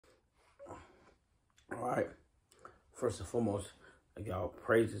All right. First and foremost, I give all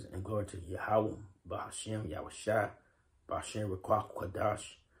praises and glory to Yahweh, Bahashem, Yahushua, Bahashem, Ruach Kwadash,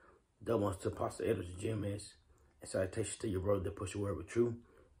 double honors to Apostle Edwards and GMS, and salutations to your brother that push the word with truth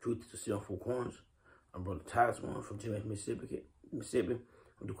to sit on four corners. I'm Brother Tyswan from GMS, Mississippi. I'm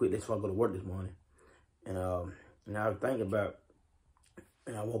going to quit this before I go to work this morning. And I was thinking about,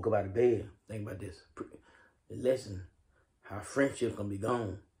 and I woke up out of bed, thinking about this, the lesson, how friendship's going to be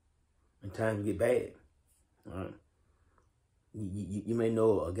gone when times get bad. All right. You may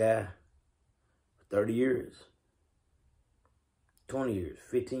know a guy for 30 years, 20 years,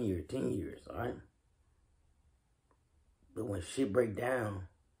 15 years, 10 years, all right? But when shit break down,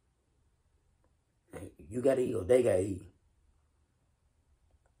 you gotta eat or they gotta eat.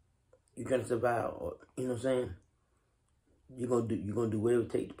 You're gonna survive, or, you know what I'm saying? You're gonna do whatever it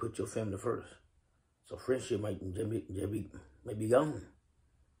takes to put your family first. So friendship might be gone.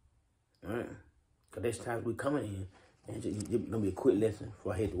 All right? Because there's times we coming in, and it's gonna be a quick lesson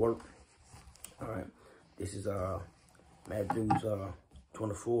before I head to work. All right, this is Matthew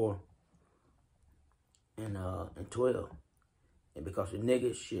 24 and 12. And because the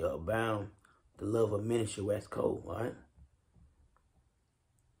niggas shall abound, the love of many shall wax cold. All right,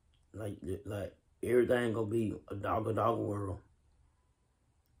 like everything gonna be a dog world.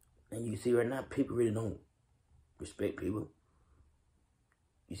 And you see right now, people really don't respect people.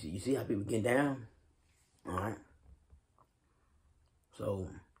 You see how people get down. All right. So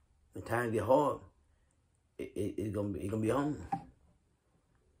when times get hard, it's gonna be on.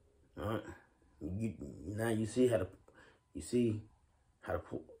 All right. You see how you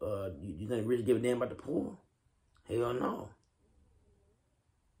think rich give a damn about the poor? Hell no.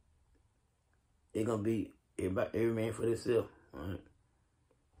 It's gonna be every man for themselves. All right.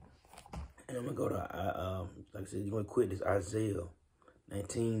 And I'm gonna go to like I said, you're gonna quit this Isaiah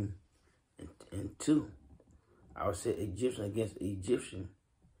 19 and 2. I would say Egyptian against Egyptian.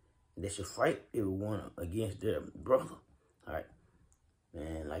 They should fight everyone against their brother. All right.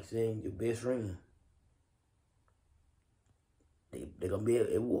 And like saying your best friend, they're going to be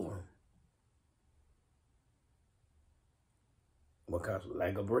at war. Because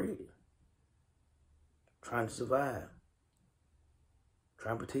lack of bread. Trying to survive.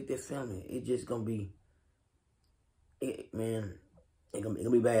 Trying to protect their family. It's just going to be, it's going to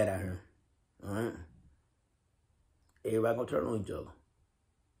be bad out here. All right. Everybody gonna turn on each other.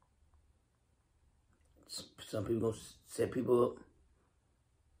 Some people gonna set people up.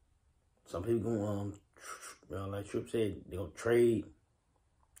 Some people gonna, like Trip said, they gonna trade.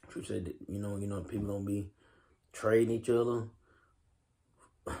 Trip said, that, you know, people gonna be trading each other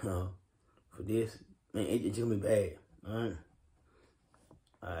for this. Man, it's gonna be bad. All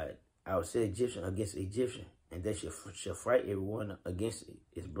right. I would say Egyptian against Egyptian, and they should fight everyone against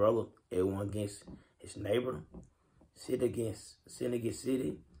his brother, everyone against his neighbor. City against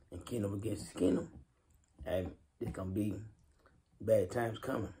city, and kingdom against kingdom. And it's gonna be bad times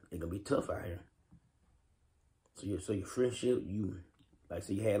coming. It's gonna be tough out here. So your friendship, like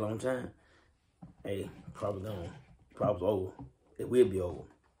say you had a long time, hey, probably over. It will be over.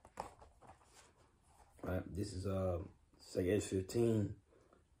 All right, this is 2 15,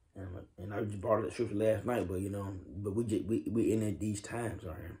 and I just brought the scripture last night, but we in these times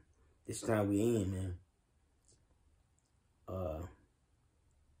right here. This time we in, man.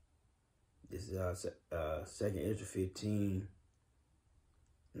 This is 2 Ezra 15,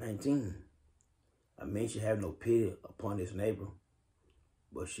 19. A man should have no pity upon his neighbor,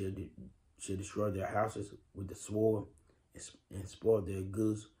 but should destroy their houses with the sword and spoil their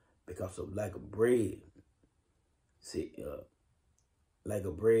goods because of lack of bread. See, lack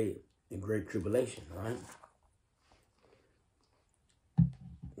of bread and great tribulation, right?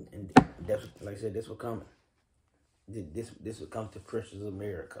 And that's, like I said, this will come. This will come to precious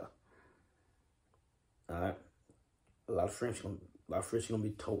America. All right, a lot of friendships gonna be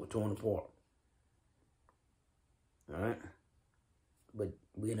torn apart. All right, but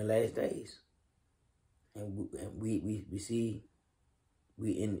we in the last days, and we see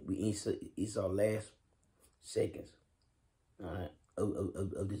it's our last seconds. All right,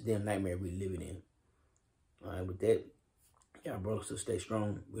 of this damn nightmare we living in. All right, with that, y'all brothers still stay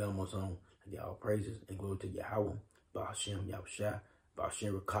strong. We almost on. Y'all praises and glory to Yahweh. Bahashem, Yahushua,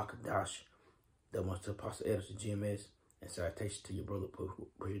 Bahashem, Ruach that wants to Apostle Edwards and GMS, and salutations to your brother,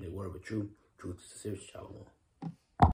 pushing the word of truth to sincerity, Shalom.